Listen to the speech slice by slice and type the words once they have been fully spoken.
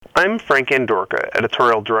I'm Frank Andorka,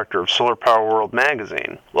 Editorial Director of Solar Power World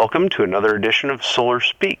magazine. Welcome to another edition of Solar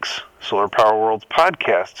Speaks, Solar Power World's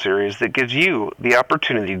podcast series that gives you the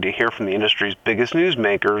opportunity to hear from the industry's biggest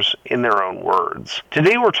newsmakers in their own words.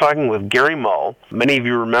 Today we're talking with Gary Mull. Many of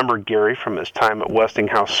you remember Gary from his time at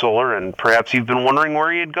Westinghouse Solar, and perhaps you've been wondering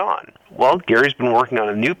where he had gone. Well, Gary's been working on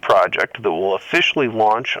a new project that will officially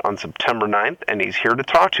launch on September 9th, and he's here to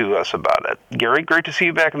talk to us about it. Gary, great to see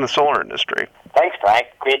you back in the solar industry. Thanks, Frank.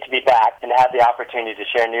 Great to be back and have the opportunity to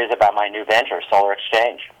share news about my new venture, Solar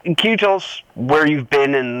Exchange. Can you tell us where you've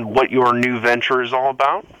been and what your new venture is all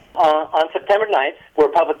about? On September 9th, we're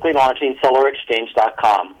publicly launching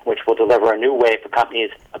SolarExchange.com, which will deliver a new way for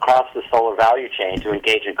companies across the solar value chain to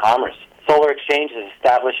engage in commerce. Solar Exchange is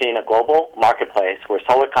establishing a global marketplace where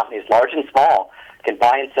solar companies, large and small, can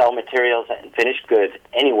buy and sell materials and finished goods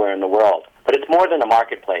anywhere in the world. But it's more than a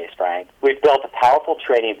marketplace, Frank. We've built a powerful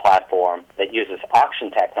trading platform that uses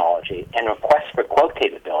auction technology and request for quote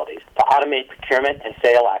capabilities to automate procurement and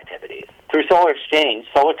sale activities. Through Solar Exchange,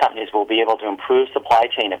 solar companies will be able to improve supply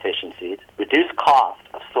chain efficiencies, reduce costs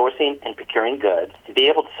of sourcing and procuring goods, and be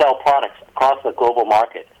able to sell products across the global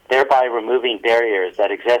market, thereby removing barriers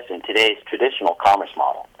that exist in today's traditional commerce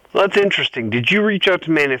model. Well, that's interesting. Did you reach out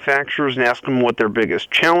to manufacturers and ask them what their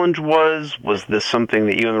biggest challenge was? Was this something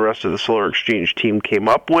that you and the rest of the Solar Exchange team came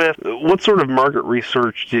up with? What sort of market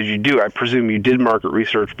research did you do? I presume you did market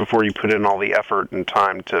research before you put in all the effort and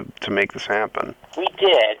time to make this happen. We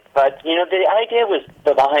did, but the idea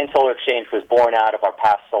behind Solar Exchange was born out of our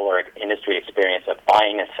past solar industry experience of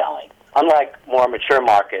buying and selling. Unlike more mature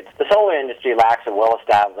markets, the solar industry lacks a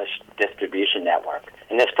well-established distribution network.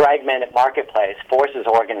 And this fragmented marketplace forces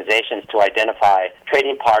organizations to identify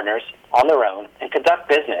trading partners on their own and conduct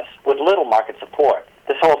business with little market support.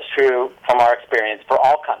 This holds true from our experience for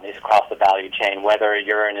all companies across the value chain, whether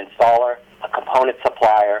you're an installer, a component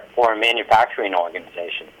supplier, or a manufacturing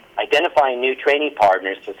organization. Identifying new trading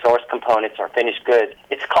partners to source components or finished goods,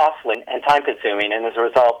 it's costly and time-consuming, and as a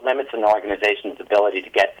result, limits an organization's ability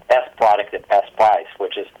to get best product at best price,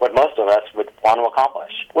 which is what most of us would want to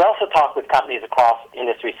accomplish. We also talk with companies across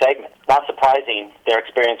industry segments. Not surprising, their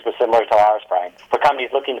experience was similar to ours, Frank. For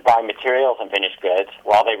companies looking to buy materials and finished goods,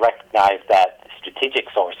 while they recognize that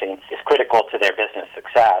strategic sourcing is critical to their business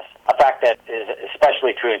success, a fact that is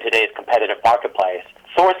especially true in today's competitive marketplace,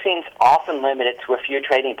 sourcing's often limited to a few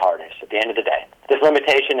trading partners at the end of the day. This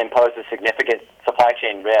limitation imposes significant supply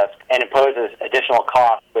chain risk and imposes additional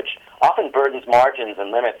costs, which often burdens margins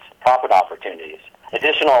and limits profit opportunities.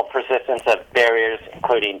 Additional persistence of barriers,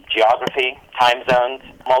 including geography, time zones,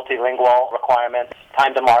 multilingual requirements,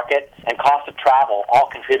 time to market, and cost of travel all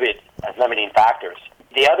contribute as limiting factors.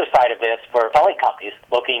 The other side of this, for selling companies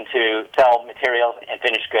looking to sell materials and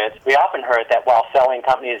finished goods, we often heard that while selling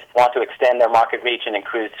companies want to extend their market reach and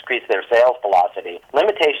increase their sales velocity,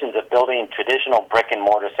 limitations of building traditional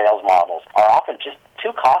brick-and-mortar sales models are often just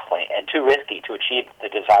too costly and too risky to achieve the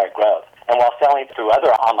desired growth. And while selling through other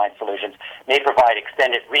online solutions may provide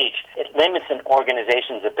extended reach, it limits an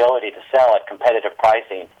organization's ability to sell at competitive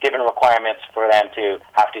pricing, given requirements for them to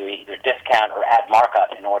have to either discount or add markup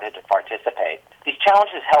in order to participate. These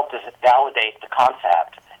challenges helped us validate the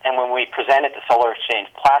concept, and when we presented the Solar Exchange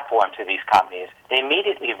platform to these companies, they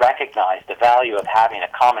immediately recognized the value of having a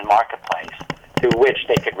common marketplace through which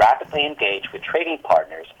they could rapidly engage with trading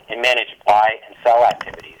partners and manage buy and sell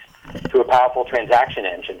activities through a powerful transaction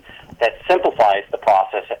engine that simplifies the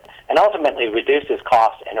process and ultimately reduces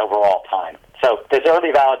cost and overall time. So this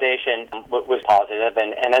early validation was positive,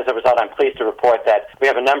 and as a result, I'm pleased to report that we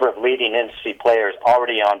have a number of leading industry players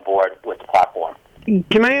already on board with the platform.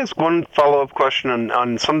 Can I ask one follow-up question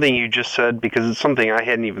on something you just said, because it's something I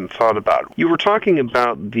hadn't even thought about. You were talking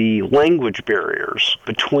about the language barriers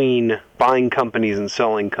between buying companies and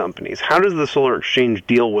selling companies. How does the Solar Exchange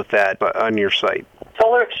deal with that on your site?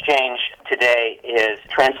 Solar Exchange today is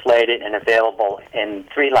translated and available in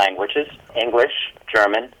 3 languages, English,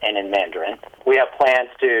 German, and in Mandarin. We have plans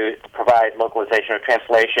to provide localization or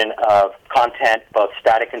translation of content, both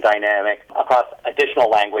static and dynamic, across additional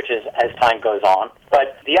languages as time goes on.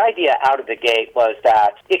 But the idea out of the gate was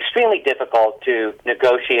that it's extremely difficult to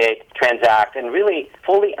negotiate, transact, and really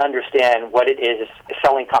fully understand what it is a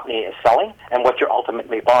selling company is selling and what you're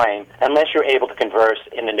ultimately buying unless you're able to converse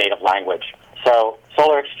in the native language. So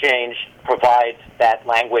Solar Exchange provides that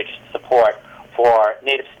language support for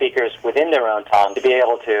native speakers within their own tongue to be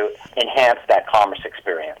able to enhance that commerce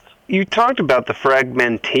experience. You talked about the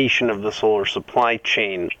fragmentation of the solar supply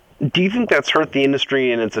chain. Do you think that's hurt the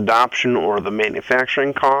industry in its adoption or the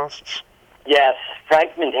manufacturing costs? Yes,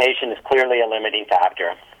 fragmentation is clearly a limiting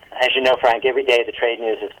factor. As you know, Frank, every day the trade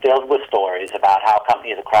news is filled with stories about how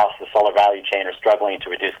companies across the solar value chain are struggling to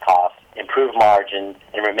reduce costs, improve margins,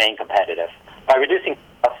 and remain competitive. By reducing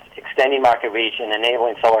costs, extending market reach, and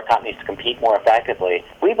enabling solar companies to compete more effectively,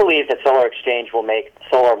 we believe that Solar Exchange will make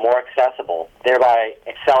solar more accessible, thereby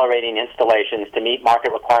accelerating installations to meet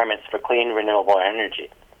market requirements for clean, renewable energy.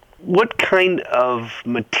 What kind of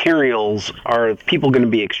materials are people going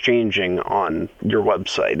to be exchanging on your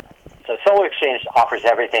website? So Solar Exchange offers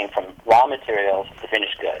everything from raw materials to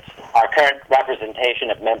finished goods. Our current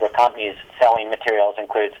representation of member companies selling materials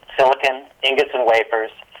includes silicon, ingots and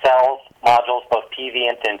wafers, cells, modules, both PV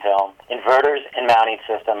and thin film, inverters and mounting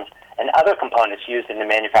systems, and other components used in the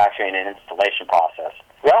manufacturing and installation process.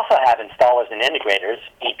 We also have installers and integrators,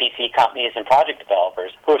 EPC companies, and project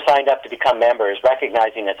developers who have signed up to become members,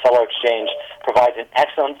 recognizing that Solar Exchange provides an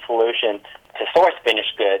excellent solution to source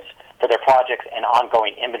finished goods for their projects and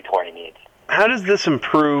ongoing inventory needs. How does this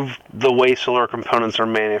improve the way solar components are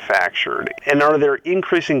manufactured? And are there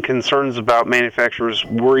increasing concerns about manufacturers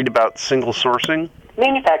worried about single sourcing?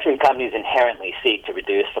 Manufacturing companies inherently seek to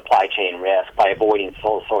reduce supply chain risk by avoiding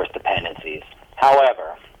sole source dependencies.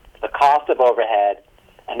 However, the cost of overhead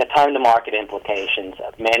and the time-to-market implications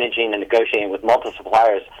of managing and negotiating with multiple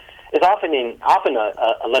suppliers is often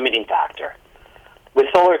a limiting factor. With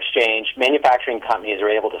Solar Exchange, manufacturing companies are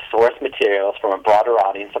able to source materials from a broader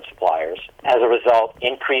audience of suppliers. As a result,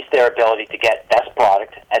 increase their ability to get best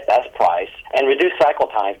product at best price and reduce cycle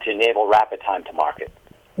time to enable rapid time to market.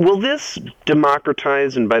 Will this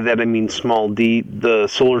democratize, and by that I mean small d, the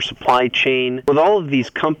solar supply chain? With all of these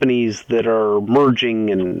companies that are merging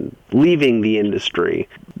and leaving the industry,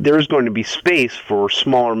 there's going to be space for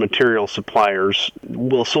smaller material suppliers.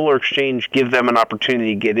 Will Solar Exchange give them an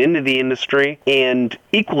opportunity to get into the industry? And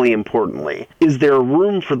equally importantly, is there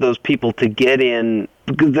room for those people to get in?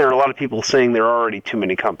 Because there are a lot of people saying there are already too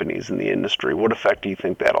many companies in the industry. What effect do you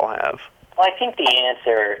think that'll have? Well, I think the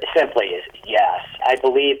answer simply is yes. I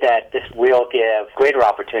believe that this will give greater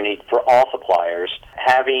opportunity for all suppliers.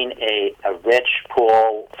 Having a rich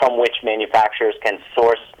pool from which manufacturers can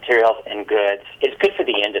source materials and goods is good for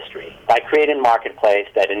the industry. By creating a marketplace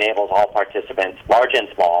that enables all participants, large and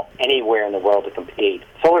small, anywhere in the world to compete,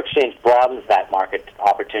 Solar Exchange broadens that market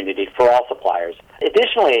opportunity for all suppliers.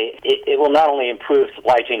 Additionally, it will not only improve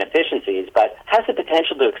supply chain efficiencies, but has the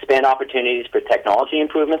potential to expand opportunities for technology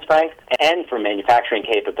improvements, Frank, and for manufacturing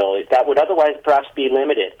capabilities that would otherwise perhaps be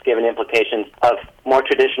limited given implications of more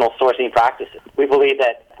traditional sourcing practices. We believe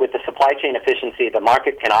that with the supply chain efficiency, the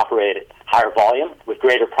market can operate at higher volume with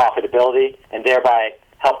greater profitability and thereby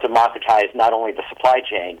help democratize not only the supply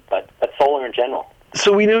chain, but solar in general.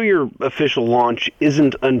 So we know your official launch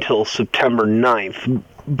isn't until September 9th,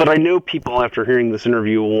 but I know people after hearing this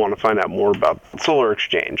interview will want to find out more about Solar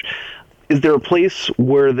Exchange. Is there a place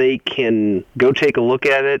where they can go take a look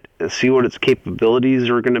at it, see what its capabilities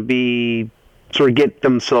are going to be, sort of get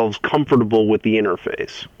themselves comfortable with the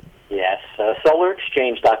interface? Yes,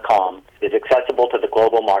 SolarExchange.com is accessible to the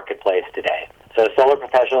global marketplace today. So solar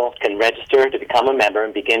professionals can register to become a member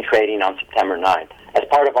and begin trading on September 9th. As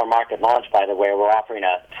part of our market launch, by the way, we're offering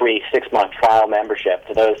a free 6-month trial membership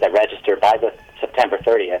to those that register by the September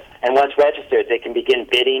 30th. And once registered, they can begin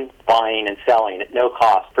bidding, buying, and selling at no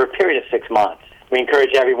cost for a period of 6 months. We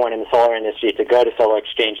encourage everyone in the solar industry to go to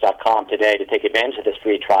SolarExchange.com today to take advantage of this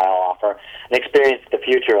free trial offer and experience the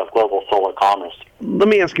future of global solar commerce. Let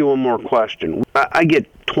me ask you one more question. I get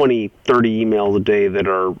 20, 30 emails a day that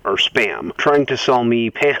are spam, trying to sell me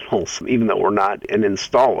panels, even though we're not an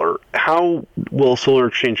installer. How will Solar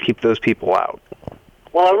Exchange keep those people out?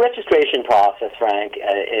 Well, our registration process, Frank,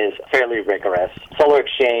 is fairly rigorous. Solar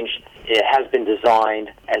Exchange has been designed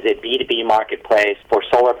as a B2B marketplace for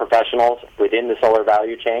solar professionals within the solar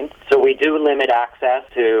value chain. So we do limit access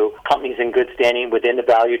to companies in good standing within the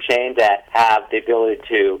value chain that have the ability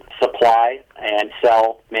to supply and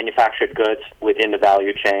sell manufactured goods within the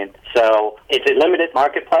value chain. So it's a limited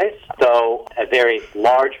marketplace, though a very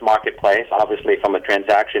large marketplace, obviously from a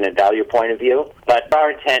transaction and value point of view. But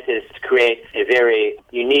our intent is to create a very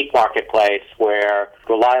unique marketplace where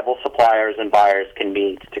reliable suppliers and buyers can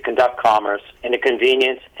meet to conduct commerce in a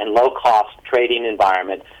convenient and low-cost trading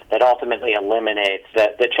environment that ultimately eliminates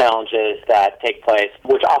the challenges that take place,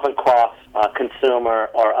 which often cross consumer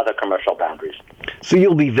or other commercial boundaries. So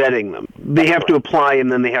you'll be vetting them. They have to apply,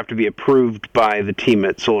 and then they have to be approved by the team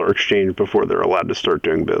at Solar Exchange before they're allowed to start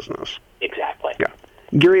doing business. Exactly. Yeah.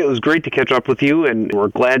 Gary, it was great to catch up with you, and we're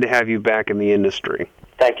glad to have you back in the industry.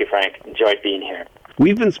 Thank you, Frank. Enjoyed being here.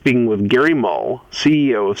 We've been speaking with Gary Mull,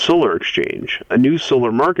 CEO of Solar Exchange, a new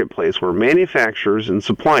solar marketplace where manufacturers and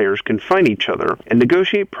suppliers can find each other and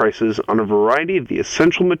negotiate prices on a variety of the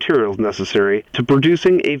essential materials necessary to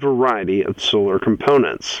producing a variety of solar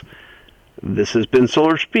components. This has been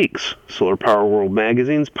Solar Speaks, Solar Power World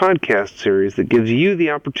Magazine's podcast series that gives you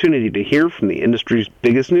the opportunity to hear from the industry's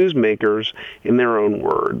biggest newsmakers in their own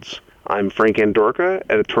words. I'm Frank Andorka,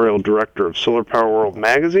 Editorial Director of Solar Power World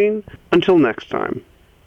Magazine. Until next time.